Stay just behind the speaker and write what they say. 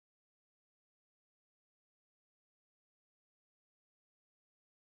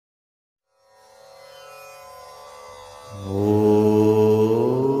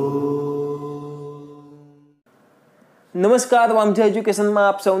નમસ્કાર વામજા એજ્યુકેશનમાં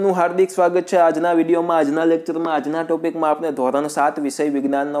આપ સૌનું હાર્દિક સ્વાગત છે। આજના વિડીયોમાં આજના લેક્ચરમાં આજના ટોપિકમાં આપણે ધોરણ 7 વિષય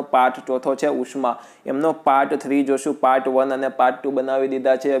વિજ્ઞાનનો પાઠ ચોથો છે ઉષ્મા એમનો પાર્ટ 3 જોશું। પાર્ટ 1 અને પાર્ટ 2 બનાવી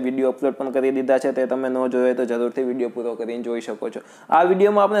દીધા છે, વિડીયો અપલોડ પણ કરી દીધા છે, તે તમે ન જોયો તો જરૂરથી વિડીયો પૂરો કરીને જોઈ શકો છો। આ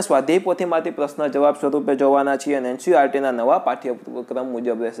વિડીયોમાં આપણે સ્વાધ્યાય પોથીમાંથી પ્રશ્ન જવાબ સ્વરૂપે જોવાના છીએ અને એનસીઈઆરટીના નવા પાઠ્યક્રમ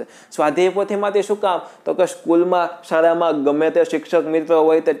મુજબ રહેશે। સ્વાધ્યાય પોથીમાંથી શું કામ તો કે સ્કૂલમાં શાળામાં ગમે તે શિક્ષક મિત્ર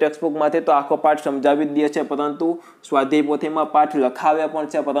હોય તે ટેક્સ્ટબુકમાંથી તો આખો પાઠ સમજાવી જ દે છે, પરંતુ સ્વાધ્યાય પોથીમાં પાઠ લખાવ્યા પણ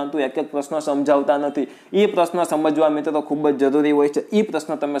છે, પરંતુ એક એક પ્રશ્ન સમજાવતા નથી। એ પ્રશ્ન સમજવા મિત્રો ખૂબ જ જરૂરી હોય છે। એ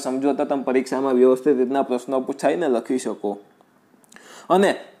પ્રશ્ન તમે સમજો તો તમે પરીક્ષામાં વ્યવસ્થિત રીતના પ્રશ્નો પૂછાઈને લખી શકો।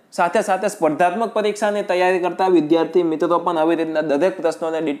 અને સાથે સાથે સ્પર્ધાત્મક પરીક્ષાની તૈયારી કરતા વિદ્યાર્થી મિત્રો પણ આવી રીતના દરેક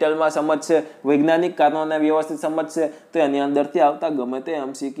પ્રશ્નોને ડિટેલમાં સમજશે, વૈજ્ઞાનિક કારણોને વ્યવસ્થિત સમજશે તો એની અંદરથી આવતા ગમે તે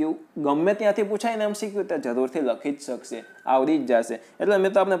એમસીક્યુ ગમે ત્યાંથી પૂછાઈને એમસીક્યુ તે જરૂરથી લખી જ શકશે, આવડી જ જશે। એટલે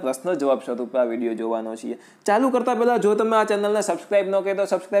મિત્રો આપણે પ્રશ્ન જવાબ સ્વરૂપે આ વિડીયો જોવાનો છીએ। ચાલુ કરતા પહેલા જો તમે આ ચેનલને સબસ્ક્રાઇબ ન કરી તો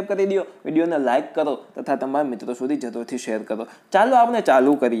સબસ્ક્રાઇબ કરી દો, વિડીયોને લાઇક કરો તથા તમારા મિત્રો સુધી જરૂરથી શેર કરો। ચાલો આપણે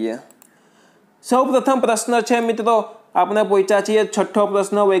ચાલુ કરીએ। સૌ પ્રથમ પ્રશ્ન છે મિત્રો, આપણે પહોંચ્યા છીએ છઠ્ઠો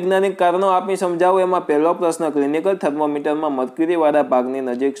પ્રશ્ન, વૈજ્ઞાનિક કારણો આપી સમજાવો। એમાં પહેલો પ્રશ્ન, ક્લિનિકલ થર્મોમીટરમાં મર્ક્યુરી વાળા ભાગની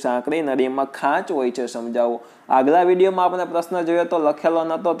નજીક સાંકડી નળીમાં ખાંચ હોય છે, સમજાવો। આગલા વિડીયોમાં આપણે પ્રશ્ન જોયો તો લખેલો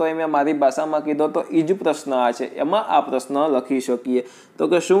નહોતો, તો એ મેં મારી ભાષામાં કીધો તો એ જ પ્રશ્ન આ છે, એમાં આ પ્રશ્ન લખી શકીએ। તો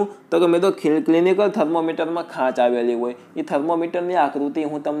કે શું તો કે મેં તો ક્લિનિકલ થર્મોમીટરમાં ખાંચ આવેલી હોય, એ થર્મોમીટરની આકૃતિ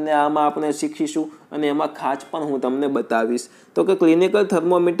હું તમને આમાં આપણે શીખીશું અને એમાં ખાંચ પણ હું તમને બતાવીશ। તો કે ક્લિનિકલ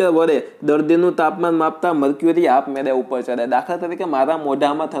થર્મોમીટર વડે દર્દીનું તાપમાન માપતા મર્ક્યુરી આપમેળે ઉપર ચડે। દાખલા તરીકે મારા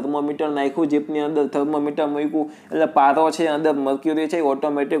મોઢામાં થર્મોમીટર નાખ્યું, જીપની અંદર થર્મોમીટર મૂક્યું એટલે પારો છે, અંદર મર્ક્યુરી છે,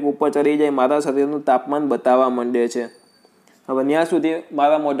 ઓટોમેટિક ઉપર ચડી જાય, મારા શરીરનું તાપમાન બતાવવા માંડે છે। હવે ત્યાં સુધી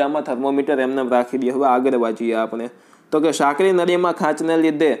મારા મોઢામાં થર્મોમીટર એમને રાખી દઈએ। હવે આગળ વાંચીએ આપણે। તો કે સાંકડી નળીમાં ખાંચને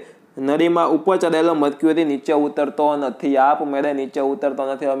લીધે નળીમાં ઉપર ચડેલો મર્ક્યુરી નીચે ઉતરતો નથી, આપમેળે નીચે ઉતરતો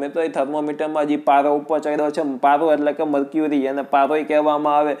નથી। અમે તો એ થર્મોમીટરમાં જે પારો ઉપર ચડ્યો છે, પારો એટલે કે મર્ક્યુરી, અને પારોય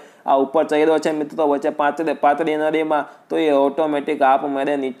કહેવામાં આવે, આ ઉપર ચડ્યો છે મિત્રો વચ્ચે પાતળી નળીમાં, તો એ ઓટોમેટિક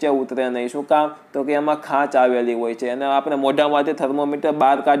આપમેળે નીચે ઉતરે નહીં। શું કામ તો કે એમાં ખાંચ આવેલી હોય છે, અને આપણે મોઢામાંથી થર્મોમીટર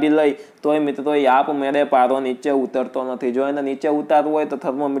બહાર કાઢી લઈ તો એ મિત્રો એ આપમેળે પારો નીચે ઉતરતો નથી। જો એને નીચે ઉતારવું હોય તો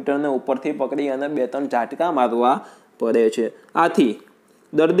થર્મોમીટરને ઉપરથી પકડી અને 2-3 ઝાટકા મારવા પડે છે। આથી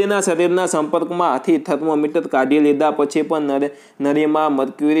દર્દીના શરીરના સંપર્કમાંથી થર્મોમીટર કાઢી લીધા પછી પણ નળીમાં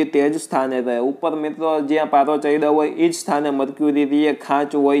મર્ક્યુરી તે જ સ્થાને રહે। ઉપર મિત્રો જ્યાં પારો ચડ્યો હોય એ જ સ્થાને મર્ક્યુરી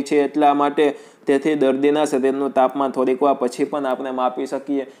ખાંચ હોય છે, એટલા માટે તેથી દર્દીના શરીરનું તાપમાન થોડીક વાર પછી પણ આપણે માપી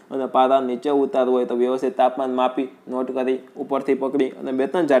શકીએ, અને પારા નીચે ઉતારવું હોય તો વ્યવસ્થિત તાપમાન માપી નોટ કરી ઉપરથી પકડી અને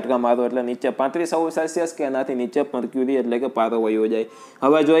 2-3 ઝાટકા મારો એટલે નીચે 35°C કે એનાથી નીચે મર્ક્યુરી એટલે કે પારો વયો જાય।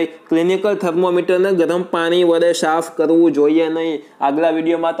 હવે જોઈ ક્લિનિકલ થર્મોમીટરને ગરમ પાણી વડે સાફ કરવું જોઈએ નહીં। આગલા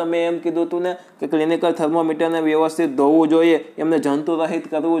વિડીયોમાં તમે એમ કીધું હતું ને કે ક્લિનિકલ થર્મોમીટરને વ્યવસ્થિત ધોવું જોઈએ, એમને જંતુ રહિત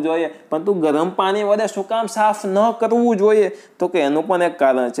કરવું જોઈએ, પરંતુ ગરમ પાણી વડે શું કામ સાફ ન કરવું જોઈએ તો કે એનું પણ એક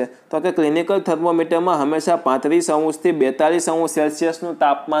કારણ છે। તો કે ક્લિનિકલ થર્મોમીટરમાં હંમેશા 35° થી 42°C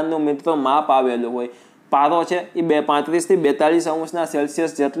તાપમાનનું મિત્રો માપ આવેલું હોય। પારો છે એ 35 થી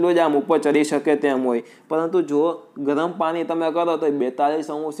 42°C જેટલું જ આમ ઉપર ચડી શકે તેમ હોય, પરંતુ જો ગરમ પાણી તમે કરો તો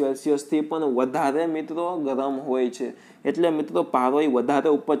 42°C થી પણ વધારે મિત્રો ગરમ હોય છે, એટલે મિત્રો પારો એ વધારે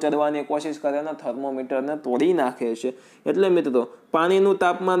ઉપર ચડવાની કોશિશ કરે અને થર્મોમીટરને તોડી નાખે છે। એટલે મિત્રો પાણીનું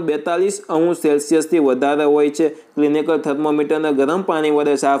તાપમાન 42°C થી વધારે હોય છે। ક્લિનિકલ થર્મોમીટરને ગરમ પાણી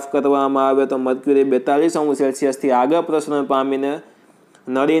વડે સાફ કરવામાં આવે તો મર્ક્યુરી 42°C થી આગળ પ્રસરણ પામીને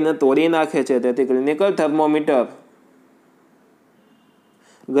નળીને તોડી નાખે છે, તેથી ક્લિનિકલ થર્મોમીટર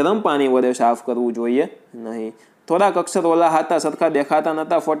ગરમ પાણી વડે સાફ કરવું જોઈએ નહીં। થોડાક અક્ષર ઓલા હતા, સરખા દેખાતા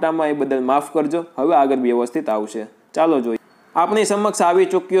નહોતા ફોટામાં, એ બદલ માફ કરજો, હવે આગળ વ્યવસ્થિત આવશે। ચાલો જોઈએ। આપણી સમક્ષ આવી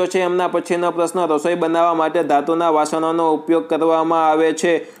ચૂક્યો છે એમના પછીનો પ્રશ્ન, રસોઈ બનાવવા માટે ધાતુના વાસણોનો ઉપયોગ કરવામાં આવે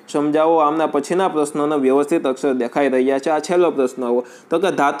છે, સમજાવો। આમના પછીના પ્રશ્નોનો વ્યવસ્થિત અક્ષર દેખાઈ રહ્યા છે। આ છેલ્લો પ્રશ્ન હોય તો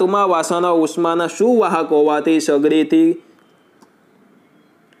કે ધાતુમાં વાસણો ઉષ્માના શું વાહક હોવાથી સગડીથી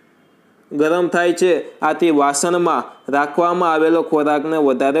ગરમ થાય છે, આથી વાસણમાં રાખવામાં આવેલો ખોરાકને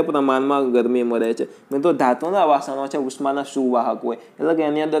વધારે પ્રમાણમાં ગરમી મળે છે। મિત્રો ધાતુના વાસણો છે ઉષ્માના સુવાહક હોય, એટલે કે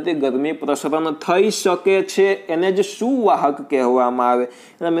એની અંદરથી ગરમી પ્રસરણ થઈ શકે છે, એને જ સુવાહક કહેવામાં આવે।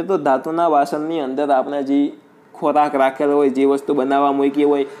 એટલે મિત્રો ધાતુના વાસણની અંદર આપણે જે ખોરાક રાખેલો હોય, જે વસ્તુ બનાવવા મૂકી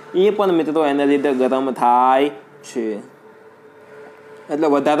હોય એ પણ મિત્રો એને લીધે ગરમ થાય છે, એટલે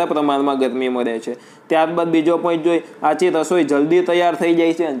વધારે પ્રમાણમાં ગરમી મળે છે। ત્યારબાદ બીજો પોઈન્ટ જોઈ, આથી રસોઈ જલ્દી તૈયાર થઈ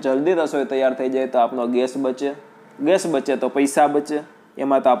જાય છે, અને જલ્દી રસોઈ તૈયાર થઈ જાય તો આપણો ગેસ બચે, ગેસ બચે તો પૈસા બચે,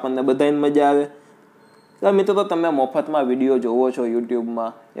 એમાં તો આપણને બધાને મજા આવે। તો મિત્રો તમે મફતમાં વિડીયો જોવો છો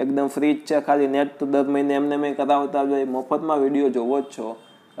યુટ્યુબમાં, એકદમ ફ્રી જ છે, ખાલી નેટ તો દર મહિને એમને કરાવતા હોય, મફતમાં વિડીયો જોવો જ છો,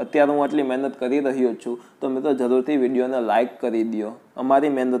 અત્યારે હું આટલી મહેનત કરી રહ્યો છું તો મિત્રો જરૂરથી વિડીયોને લાઇક કરી દો,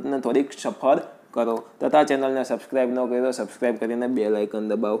 અમારી મહેનતને થોડીક સફળ કરો તથા ચેનલને સબસ્ક્રાઇબ ન કરી તો સબસ્ક્રાઇબ કરીને બેલ આઇકન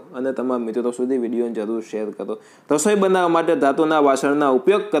દબાવો અને તમારા મિત્રો સુધી વિડીયોને જરૂર શેર કરો. રસોઈ બનાવવા માટે ધાતુના વાસણના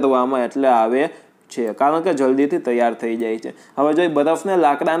ઉપયોગ કરવામાં એટલે આવે છે કારણ કે જલ્દીથી તૈયાર થઈ જાય છે. હવે જો બરફને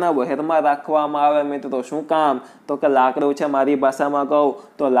લાકડાના વહેરમાં રાખવામાં આવે મિત્રો, શું કામ? તો કે લાકડું છે, મારી ભાષામાં કહું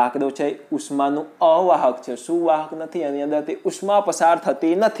તો લાકડું છે ઉષ્માનું અવાહક છે. શું વાહક નથી? એની અંદરથી ઉષ્મા પસાર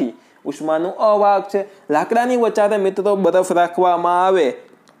થતી નથી, ઉષ્માનું અવાહક છે. લાકડાની વચ્ચે મિત્રો બરફ રાખવામાં આવે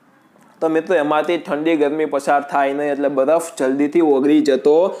તો મિત્રો એમાંથી ઠંડી ગરમી પસાર થાય નહીં એટલે બરફ જલ્દીથી ઓગળી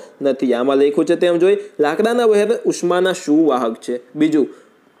જતો નથી. આમાં લખ્યું છે તેમ જોઈ લાકડાના વહેર ઉષ્માના શું વાહક છે. બીજું,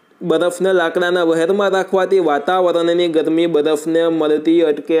 બરફને લાકડાના વહેરમાં રાખવાથી વાતાવરણની ગરમી બરફને મળતી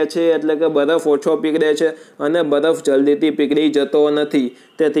અટકે છે, એટલે કે બરફ ઓછો પીગળે છે અને બરફ જલ્દીથી પીગળી જતો નથી.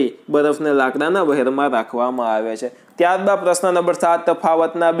 તેથી બરફને લાકડાના વહેરમાં રાખવામાં આવે છે. ત્યારબાદ પ્રશ્ન નંબર 7,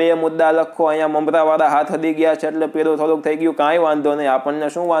 તફાવતના 2 મુદ્દા લખો. અહીંયા મમરાવાળા હાથ અડી ગયા છે એટલે પેલું થોડુંક થઈ ગયું, કાંઈ વાંધો નહીં. આપણને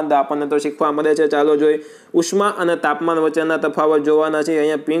શું વાંધો? આપણને તો શીખવા મળે છે. ચાલો જોઈએ. ઉષ્મા અને તાપમાન વચ્ચેના તફાવત જોવાના છે.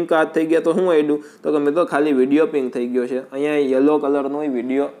 અહીંયા પિંક હાથ થઈ ગયા તો શું આડ્યું? તો કે મિત્રો ખાલી વિડીયો પિંક થઈ ગયો છે. અહીંયા યલો કલરનો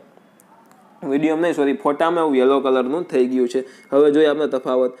વિડીયો નહીં સોરી ફોટામાં યલો કલરનું થઈ ગયું છે. હવે જોઈએ આપણે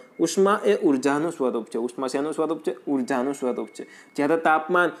તફાવત. ઉષ્મા એ ઉર્જાનું સ્વરૂપ છે. ઉષ્મા શેનું સ્વરૂપ છે? ઉર્જાનું સ્વરૂપ છે. જ્યારે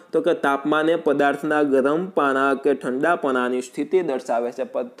તાપમાન, તો કે તાપમાન એ પદાર્થના ગરમપણા કે ઠંડાપણાની સ્થિતિ દર્શાવે છે.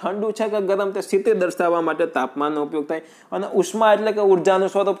 ઠંડુ છે કે ગરમ તે સ્થિતિ દર્શાવવા માટે તાપમાનનો ઉપયોગ થાય. અને ઉષ્મા એટલે કે ઉર્જાનું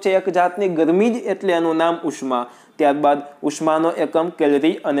સ્વરૂપ છે, એક જાતની ગરમી જ એટલે એનું નામ ઉષ્મા. ત્યારબાદ ઉષ્માનો એકમ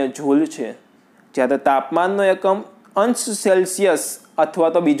કેલરી અને જૂલ છે. જ્યારે તાપમાનનો એકમ અંશ સેલ્સિયસ અથવા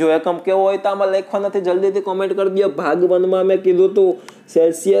તો બીજો એકમ કેવો હોય તો આમાં લખવા નથી, જલ્દીથી કોમેન્ટ કરી દો. ભાગ 1માં મેં કીધું હતું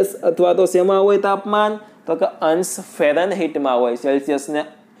સેલ્સિયસ અથવા તો શેમાં હોય તાપમાન? તો કે અંશ ફેરનહીટમાં હોય. સેલ્સિયસને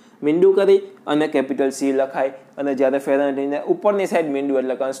મીંડું કરી અને કેપિટલ C લખાય અને જ્યારે ફેરનહીટને ઉપરની સાઈડ મીંડું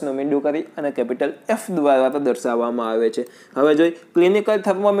એટલે કે અંશનું મીંડું કરી અને કેપિટલ F દ્વારા દર્શાવવામાં આવે છે. હવે જોઈ ક્લિનિકલ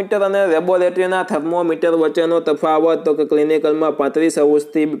થર્મોમીટર અને લેબોરેટરીના થર્મોમીટર વચ્ચેનો તફાવત. તો કે ક્લિનિકલમાં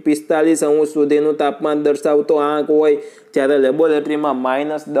 35° થી 45° સુધીનું તાપમાન દર્શાવતો આંક હોય, જ્યારે લેબોરેટરીમાં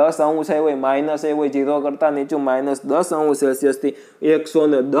 -10° હોય, માઇનસ એ હોય 0 કરતાં નીચું -10° સેલ્સિયસથી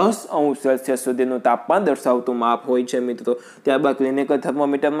 110° સેલ્સિયસ સુધીનું તાપમાન દર્શાવતું માપ હોય છે મિત્રો. ત્યારબાદ ક્લિનિકલ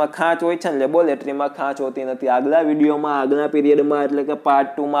થર્મોમીટરમાં ખાંચ હોય છે ને લેબોરેટરીમાં ખાંચ હોતી નથી. આગલા વિડીયોમાં, આગલા પીરિયડમાં એટલે કે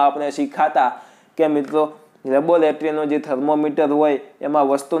પાર્ટ 2માં આપણે શીખાતા કે મિત્રો લેબોરેટરીનો જે થર્મોમીટર હોય એમાં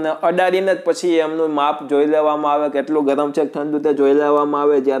વસ્તુને અડાડીને જ પછી એમનું માપ જોઈ લેવામાં આવે, કેટલું ગરમ છે ઠંડુ તે જોઈ લેવામાં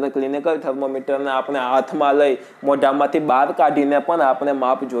આવે. જ્યારે ક્લિનિકલ થર્મોમીટરને આપણે હાથમાં લઈ મોઢામાંથી બહાર કાઢીને પણ આપણે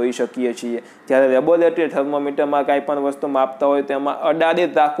માપ જોઈ શકીએ છીએ. જ્યારે લેબોરેટરી થર્મોમીટરમાં કાંઈ પણ વસ્તુ માપતા હોય તો એમાં અડાડી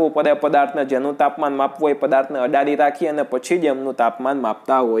જ રાખવું પડે પદાર્થને. જેનું તાપમાન માપવું હોય પદાર્થને અડાડી રાખી અને પછી જ એમનું તાપમાન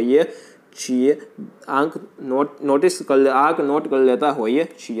માપતા હોઈએ છીએ. આંક નોટ કરી લેતા હોઈએ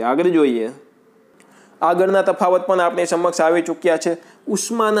છીએ. આગળ જોઈએ. આગળના તફાવત પણ આપણી સમક્ષ આવી ચૂક્યા છે.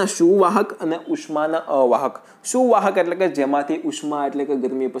 ઉષ્માના સુવાહક અને ઉષ્માના અવાહક. સુવાહક એટલે કે જેમાંથી ઉષ્મા એટલે કે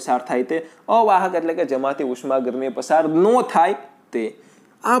ગરમી પસાર થાય તે. અવાહક એટલે કે જેમાંથી ઉષ્મા ગરમી પસાર ન થાય તે.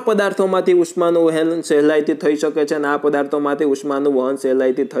 આ પદાર્થોમાંથી ઉષ્માનું વહન સહેલાઈથી થઈ શકે છે અને આ પદાર્થોમાંથી ઉષ્માનું વહન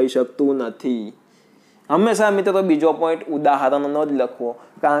સહેલાઈથી થઈ શકતું નથી. હંમેશા મિત્રો બીજો પોઈન્ટ ઉદાહરણનો જ લખવો,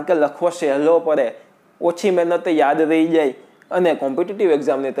 કારણ કે લખવો સહેલો પડે, ઓછી મહેનતે યાદ રહી જાય અને કોમ્પિટિટિવ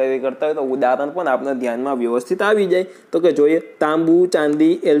એક્ઝામની તૈયારી કરતા હોય તો ઉદાહરણ પણ આપણે ધ્યાનમાં વ્યવસ્થિત આવી જાય. તો કે જોઈએ તાંબુ,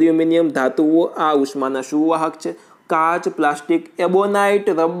 ચાંદી, એલ્યુમિનિયમ ધાતુઓ આ ઉષ્માના સુવાહક છે. કાચ, પ્લાસ્ટિક, એબોનાઇટ,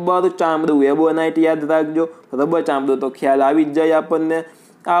 રબર, ચામડું. એબોનાઇટ યાદ રાખજો, રબર, ચામડું તો ખ્યાલ આવી જ જાય આપણને.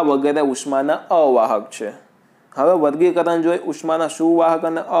 આ વગેરે ઉષ્માના અવાહક છે. હવે વર્ગીકરણ જોઈએ ઉષ્માના સુવાહક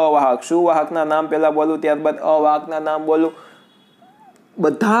અને અવાહક. સુવાહકના નામ પહેલા બોલું, ત્યારબાદ અવાહકના નામ બોલું.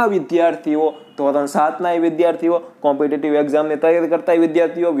 બધા વિદ્યાર્થીઓ ધોરણ 7ના વિદ્યાર્થીઓ, કોમ્પિટિટિવ એક્ઝામની તૈયારી કરતા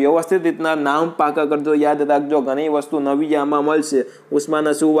વિદ્યાર્થીઓ વ્યવસ્થિત રીતના નામ પાકા કરજો, યાદ રાખજો. ઘણી વસ્તુ નવી આમાં મળશે.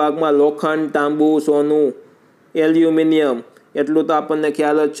 ઉષ્માના સુવાહકમાં લોખંડ, તાંબુ, સોનું, એલ્યુમિનિયમ એટલું તો આપણને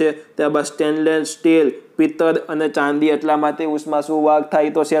ખ્યાલ જ છે. ત્યારબાદ સ્ટેનલેસ સ્ટીલ, પિત્તળ અને ચાંદી એટલામાંથી ઉષ્મા સુવાહક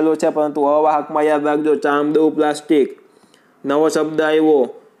થાય તો સહેલું છે, પરંતુ અવાહકમાં યાદ રાખજો ચામડું, પ્લાસ્ટિક, નવો શબ્દ આવ્યો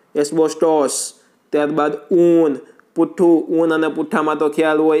એસ્બેસ્ટોસ. ત્યારબાદ ઊન, પુઠ્ઠું, ઊન અને પુઠ્ઠામાં તો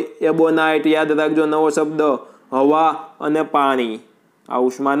ખ્યાલ હોય. એબોનાઇટ યાદ રાખજો નવો શબ્દ, હવા અને પાણી. આ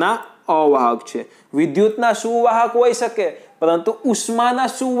ઉષ્માના અવાહક છે. વિદ્યુતના સુવાહક હોઈ શકે, પરંતુ ઉષ્માના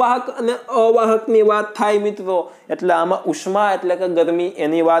સુવાહક અને અવાહકની વાત થાય મિત્રો એટલે આમાં ઉષ્મા એટલે કે ગરમી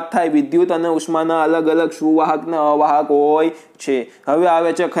એની વાત થાય. વિદ્યુત અને ઉષ્માના અલગ અલગ સુવાહક ને અવાહક હોય છે. હવે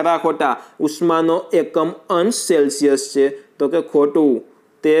આવે છે ખરા ખોટા. ઉષ્માનો એકમ અંશ સેલ્સિયસ છે તો કે ખોટું.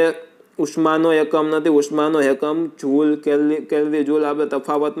 તે ઉષ્માનો એકમ નથી, ઉષ્માનો એકમ જૂલ, કેલરી જૂલ આપણે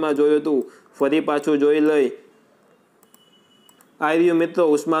તફાવતમાં જોયું હતું. ફરી પાછું જોઈ લઈ. આ રહ્યું મિત્રો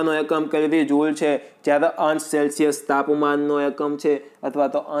ઉષ્માનો એકમ કેલ્વિન જૂલ છે, જ્યારે અંશ સેલ્સિયસ તાપમાનનો એકમ છે અથવા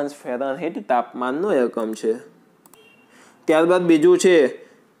તો અંશ ફેરનહીટ તાપમાનનો એકમ છે. ત્યારબાદ બીજું છે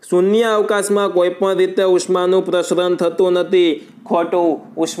શૂન્ય અવકાશમાં કોઈ પણ રીતે ઉષ્માનું પ્રસરણ થતું નથી. ખોટું.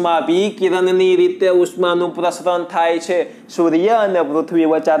 ઉષ્મા વિકિરણની રીતે ઉષ્માનું પ્રસરણ થાય છે. સૂર્ય અને પૃથ્વી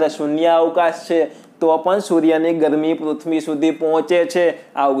વચ્ચે શૂન્ય અવકાશ છે તો પણ સૂર્યની ગરમી પૃથ્વી સુધી પહોંચે છે.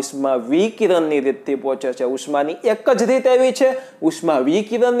 આ ઉષ્મા વિકિરણની રીતથી પહોંચે છે. ઉષ્માની એક જ રીત એવી છે, ઉષ્મા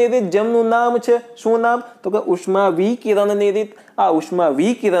વિકિરણની રીત, જેમનું નામ છે. શું નામ? તો કે ઉષ્મા વિકિરણની રીત. આ ઉષ્મા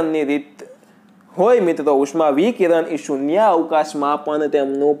વિકિરણની રીત હોય મિત્રો, ઉષ્મા વિકિરણ એ શૂન્ય અવકાશમાં પણ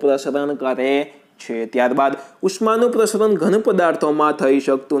તેમનું પ્રસરણ કરે છે. ત્યારબાદ ઉષ્માનું પ્રસરણ ઘન પદાર્થોમાં થઈ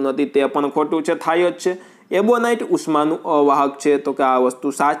શકતું નથી. તે પણ ખોટું છે, થાય જ છે. એબોનાઇટ ઉષ્માનું અવાહક છે. તો કે આ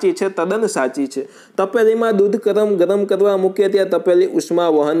વસ્તુ સાચી છે, તદ્દન સાચી છે. તપેલીમાં દૂધ ગરમ કરવા મૂકે ત્યાં તપેલી ઉષ્મા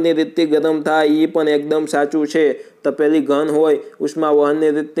વહનની રીતથી ગરમ થાય, એ પણ એકદમ સાચું છે. તપેલી ઘન હોય, ઉષ્મા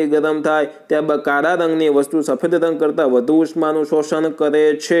વહનની રીતથી ગરમ થાય. ત્યારબાદ કાળા રંગની વસ્તુ સફેદ રંગ કરતાં વધુ ઉષ્માનું શોષણ કરે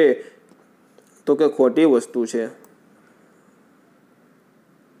છે. તો કે ખોટી વસ્તુ છે.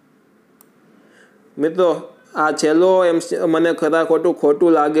 મિત્રો આ છેલ્લો મને ખરા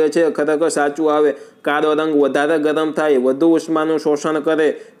ખોટું લાગે છે, ખરેખર સાચું આવે. કાળો રંગ વધારે ગરમ થાય, વધુ ઉષ્માનું શોષણ કરે,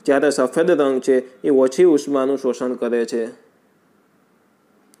 જ્યારે સફેદ રંગ છે એ ઓછી ઉષ્માનું શોષણ કરે છે.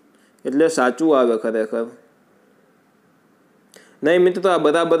 એટલે સાચું આવે ખરેખર. નહીં મિત્રો, આ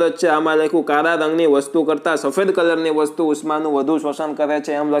બરાબર જ છે. આમાં લખ્યું કાળા રંગની વસ્તુ કરતાં સફેદ કલરની વસ્તુ ઉષ્માનું વધુ શોષણ કરે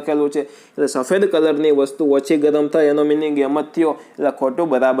છે, એમ લખેલું છે. એટલે સફેદ કલરની વસ્તુ ઓછી ગરમ થાય એનો મિનિંગ એમ જ થયો. એટલે ખોટું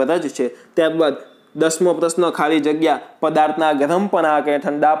બરાબર જ છે. ત્યારબાદ 10મો પ્રશ્ન, ખાલી જગ્યા. પદાર્થના ગરમપણા કે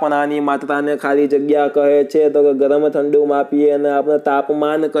ઠંડાપણાની માત્રાને ખાલી જગ્યા કહે છે. તો કે ગરમ ઠંડુ માપીએ અને આપણે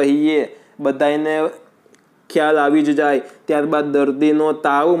તાપમાન કહીએ, બધાને ખ્યાલ આવી જ જાય. ત્યારબાદ દર્દીનો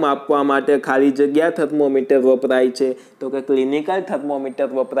તાવ માપવા માટે ખાલી જગ્યા થર્મોમીટર વપરાય છે. તો કે ક્લિનિકલ થર્મોમીટર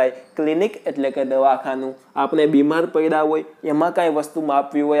વપરાય. ક્લિનિક એટલે કે દવાખાનું. આપણે બીમાર પડ્યા હોય, એમાં કાંઈ વસ્તુ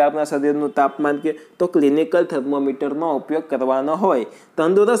માપવી હોય આપણા શરીરનું તાપમાન કે, તો ક્લિનિકલ થર્મોમીટરનો ઉપયોગ કરવાનો હોય.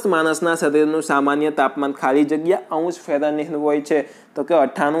 તંદુરસ્ત માણસના શરીરનું સામાન્ય તાપમાન ખાલી જગ્યા અંશ ફેરનહીટ હોય છે. તો કે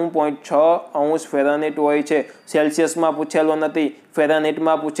 98.6 અંશ ફેરનહીટ હોય છે. સેલ્સિયસમાં પૂછેલું નથી,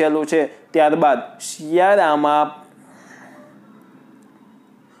 ફેરનહીટમાં પૂછેલું છે. ત્યારબાદ શિયાળામાં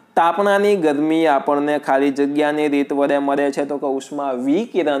તાપમાનની ગરમી આપણને ખાલી જગ્યાની રીત વડે મળે છે. તો કે ઉષ્મા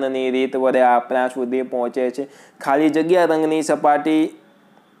વિકિરણની રીત વડે આપણા સુધી પહોંચે છે. ખાલી જગ્યા રંગની સપાટી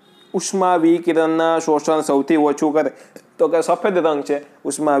ઉષ્મા વિકિરણના શોષણ સૌથી ઓછું કરે. તો કે સફેદ રંગ છે,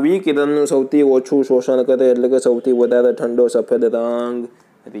 ઉષ્મા વિકિરણનું સૌથી ઓછું શોષણ કરે, એટલે કે સૌથી વધારે ઠંડો સફેદ રંગ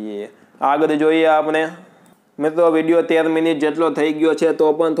રહીએ. આગળ જોઈએ આપણે મિત્રો. વિડીયો 13 મિનિટ જેટલો થઈ ગયો છે, તો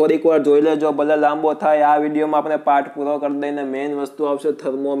પણ થોડીક વાર જોઈ લેજો, ભલે લાંબો થાય. આ વિડીયોમાં આપણે પાઠ પૂરો કરી દઈને મેઇન વસ્તુ આવશે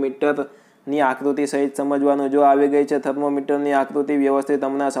થર્મોમીટરની આકૃતિ સહિત સમજવાનું. જો આવી ગઈ છે થર્મોમીટરની આકૃતિ વ્યવસ્થિત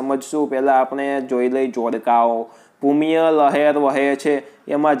હમણાં સમજશું. પહેલાં આપણે જોઈ લઈ જોડકાઓ. ભૂમિય લહેર વહે છે,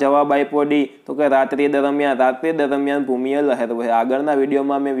 એમાં જવાબ આપ્યો ડી. તો કે રાત્રિ દરમિયાન ભૂમિય લહેર વહે. આગળના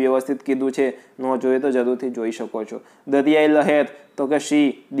વિડીયોમાં મેં વ્યવસ્થિત કીધું છે, ન જોઈએ તો જરૂરથી જોઈ શકો છો. દરિયાઈ લહેર, તો કે સી.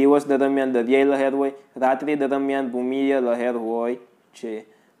 દિવસ દરમિયાન દરિયાઈ લહેર હોય, રાત્રિ દરમિયાન ભૂમિય લહેર હોય છે.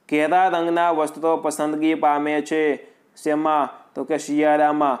 ઘેરા રંગના વસ્ત્રો પસંદગી પામે છે. શેમાં? તો કે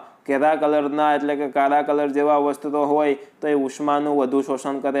શિયાળામાં. ઘેરા કલરના એટલે કે કાળા કલર જેવા વસ્ત્રો હોય તો એ ઉષ્માનું વધુ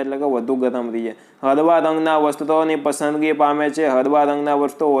શોષણ કરે, એટલે કે વધુ ગરમ રહીએ. હળવા રંગના વસ્ત્રોની પસંદગી પામે છે. હળવા રંગના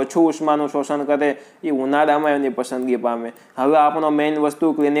વસ્ત્રો ઓછું ઉષ્માનું શોષણ કરે, એ ઉનાળામાં એની પસંદગી પામે. હવે આપણો મેઇન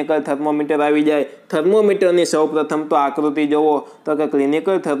વસ્તુ ક્લિનિકલ થર્મોમીટર આવી જાય. થર્મોમીટરની સૌપ્રથમ તો આકૃતિ જુઓ. તો કે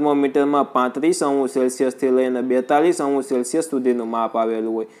ક્લિનિકલ થર્મોમીટરમાં 35 અંશ સેલ્સિયસથી લઈને 42 અંશ સેલ્સિયસ સુધીનું માપ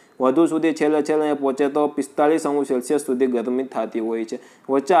આવેલું હોય. વધુ સુધી છેલ્લે પહોંચે તો 45 અંશ સેલ્સિયસ સુધી ગરમી થતી હોય છે.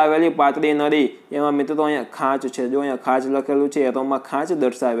 વચ્ચે આવેલી પાતળી નળી, એમાં મિત્રો અહીંયા ખાંચ છે. જો અહીંયા ખાંચ લખેલું છે, એરોમાં ખાંચ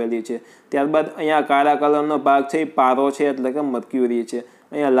દર્શાવેલી છે. ત્યારબાદ અહીંયા કાળા કલરનો ભાગ છે, એ પારો છે, એટલે કે મર્ક્યુરી છે.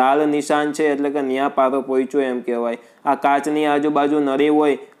 અહીંયા લાલ નિશાન છે, એટલે કે ન્યા પારો પહોંચ્યો એમ કહેવાય. આ કાચની આજુબાજુ નળી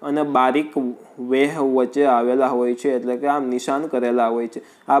હોય અને બારીક વેહ વચ્ચે આવેલા હોય છે, એટલે કે આમ નિશાન કરેલા હોય છે.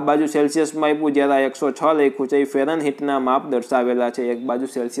 આ બાજુ સેલ્સિયસમાં આપ્યું, જ્યારે 106 લખ્યું છે, એ ફેરનહીટના માપ દર્શાવેલા છે. એક બાજુ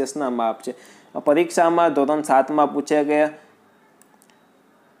સેલ્સિયસના માપ છે. પરીક્ષામાં ધોરણ 7માં પૂછે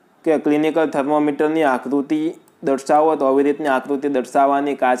કે ક્લિનિકલ થર્મોમીટરની આકૃતિ દર્શાવો, તો આવી રીતની આકૃતિ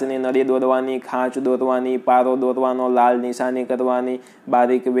દર્શાવવાની. કાચની નળી દોરવાની, ખાંચ દોરવાની, પારો દોરવાનો, લાલ નિશાની કરવાની,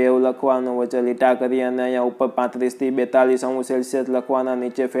 બારીક વેવ લખવાનો, વચ્ચે લીટા કરી અને અહીંયા ઉપર 35 થી 42 અંશ સેલ્સિયસ લખવાના.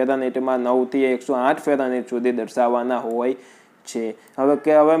 નીચે ફેરનહીટમાં 9 થી 108 ફેરનહીટ સુધી દર્શાવવાના હોય છે.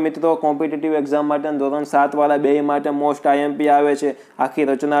 હવે મિત્રો કોમ્પિટિટિવ એક્ઝામ માટે ધોરણ 7 વાળા બે માટે મોસ્ટ IMP આવે છે. આખી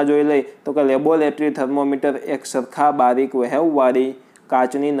રચના જોઈ લઈ. તો કે લેબોરેટરી થર્મોમીટર એક સરખા બારીક વહેવવાળી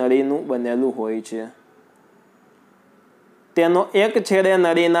કાચની નળીનું બનેલું હોય છે. તેનો એક છેડે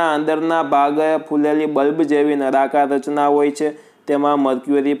નળીના અંદરના ભાગે ફૂલેલી બલ્બ જેવી નળાકાર રચના હોય છે, તેમાં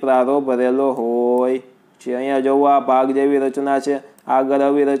મર્ક્યુરી પારો ભરેલો હોય છે। અહીંયા જોવો આ ભાગ જેવી રચના છે, આગળ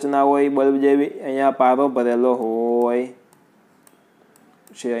આવી રચના હોય બલ્બ જેવી, અહીંયા પારો ભરેલો હોય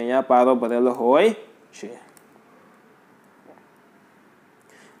છે, અહીંયા પારો ભરેલો હોય છે।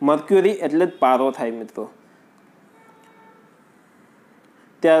 મર્ક્યુરી એટલે જ પારો થાય મિત્રો।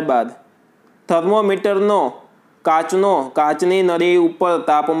 ત્યારબાદ થર્મોમીટરનો કાચની નળી ઉપર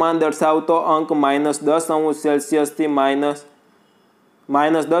તાપમાન દર્શાવતો અંક -10°C થી -10°C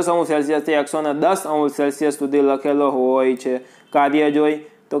 110°C સુધી લખેલો હોય છે। કાર્ય જોઈ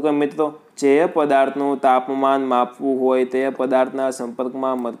તો કે મિત્રો જે પદાર્થનું તાપમાન માપવું હોય તે પદાર્થના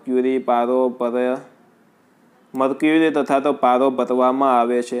સંપર્કમાં મર્ક્યુરી તથા તો પારો ભરવામાં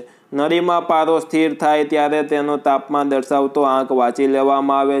આવે છે। નળીમાં પારો સ્થિર થાય ત્યારે તેનું તાપમાન દર્શાવતો આંક વાંચી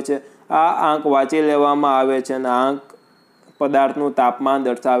લેવામાં આવે છે। આ આંક વાંચી લેવામાં આવે છે અને આંક પદાર્થનું તાપમાન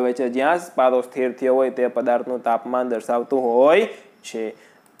દર્શાવે છે। જ્યાં પારો સ્થિર થયો હોય તે પદાર્થનું તાપમાન દર્શાવતું હોય છે।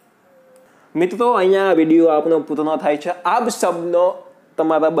 મિત્રો અહીંયા વિડીયો આપણો પૂર્ણ થાય છે। આપ સબનો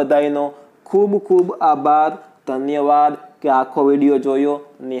તમારા બધાનો ખૂબ ખૂબ આભાર, ધન્યવાદ કે આખો વિડીયો જોયો,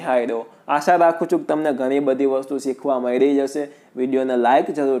 નિહાળ્યો। આશા રાખું છું કે તમને ઘણી બધી વસ્તુ શીખવા મળી જશે। વિડીયોને લાઇક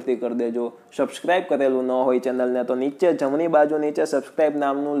જરૂરથી કરી દેજો। સબસ્ક્રાઇબ કરેલું ન હોય ચેનલને તો નીચે જમણી બાજુ નીચે સબસ્ક્રાઇબ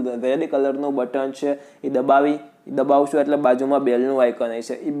નામનું રેડ કલરનું બટન છે, એ દબાવશો એટલે બાજુમાં બેલનું આઇકન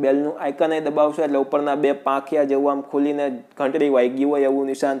હશે, એ બેલનું આઇકન દબાવશો એટલે ઉપરના બે પાંખિયા જેવું આમ ખુલીને ઘંટડી વાગી હોય એવું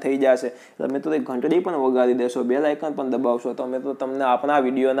નિશાન થઈ જશે। એટલે મિત્રો ઘંટડી પણ વગાડી દેશો, બેલ આઇકન પણ દબાવશો તો મિત્રો તમને આપણા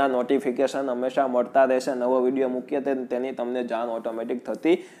વિડીયોના નોટિફિકેશન હંમેશા મળતા રહેશે। નવો વિડીયો મૂકીએ તેની તમને જાણ ઓટોમેટિક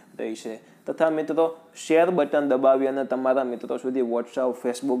થતી રહેશે। તથા મિત્રો શેર બટન દબાવી અને તમારા મિત્રો સુધી વોટ્સઅપ,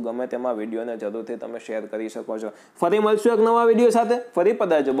 ફેસબુક ગમે તેમાં વિડીયોને જરૂરથી તમે શેર કરી શકો છો। ફરી મળશું એક નવા વિડીયો સાથે, ફરી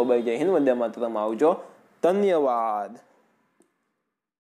પધારજો। બાય, જય હિન્દ, વંદે માતરમ, આવજો, ધન્યવાદ।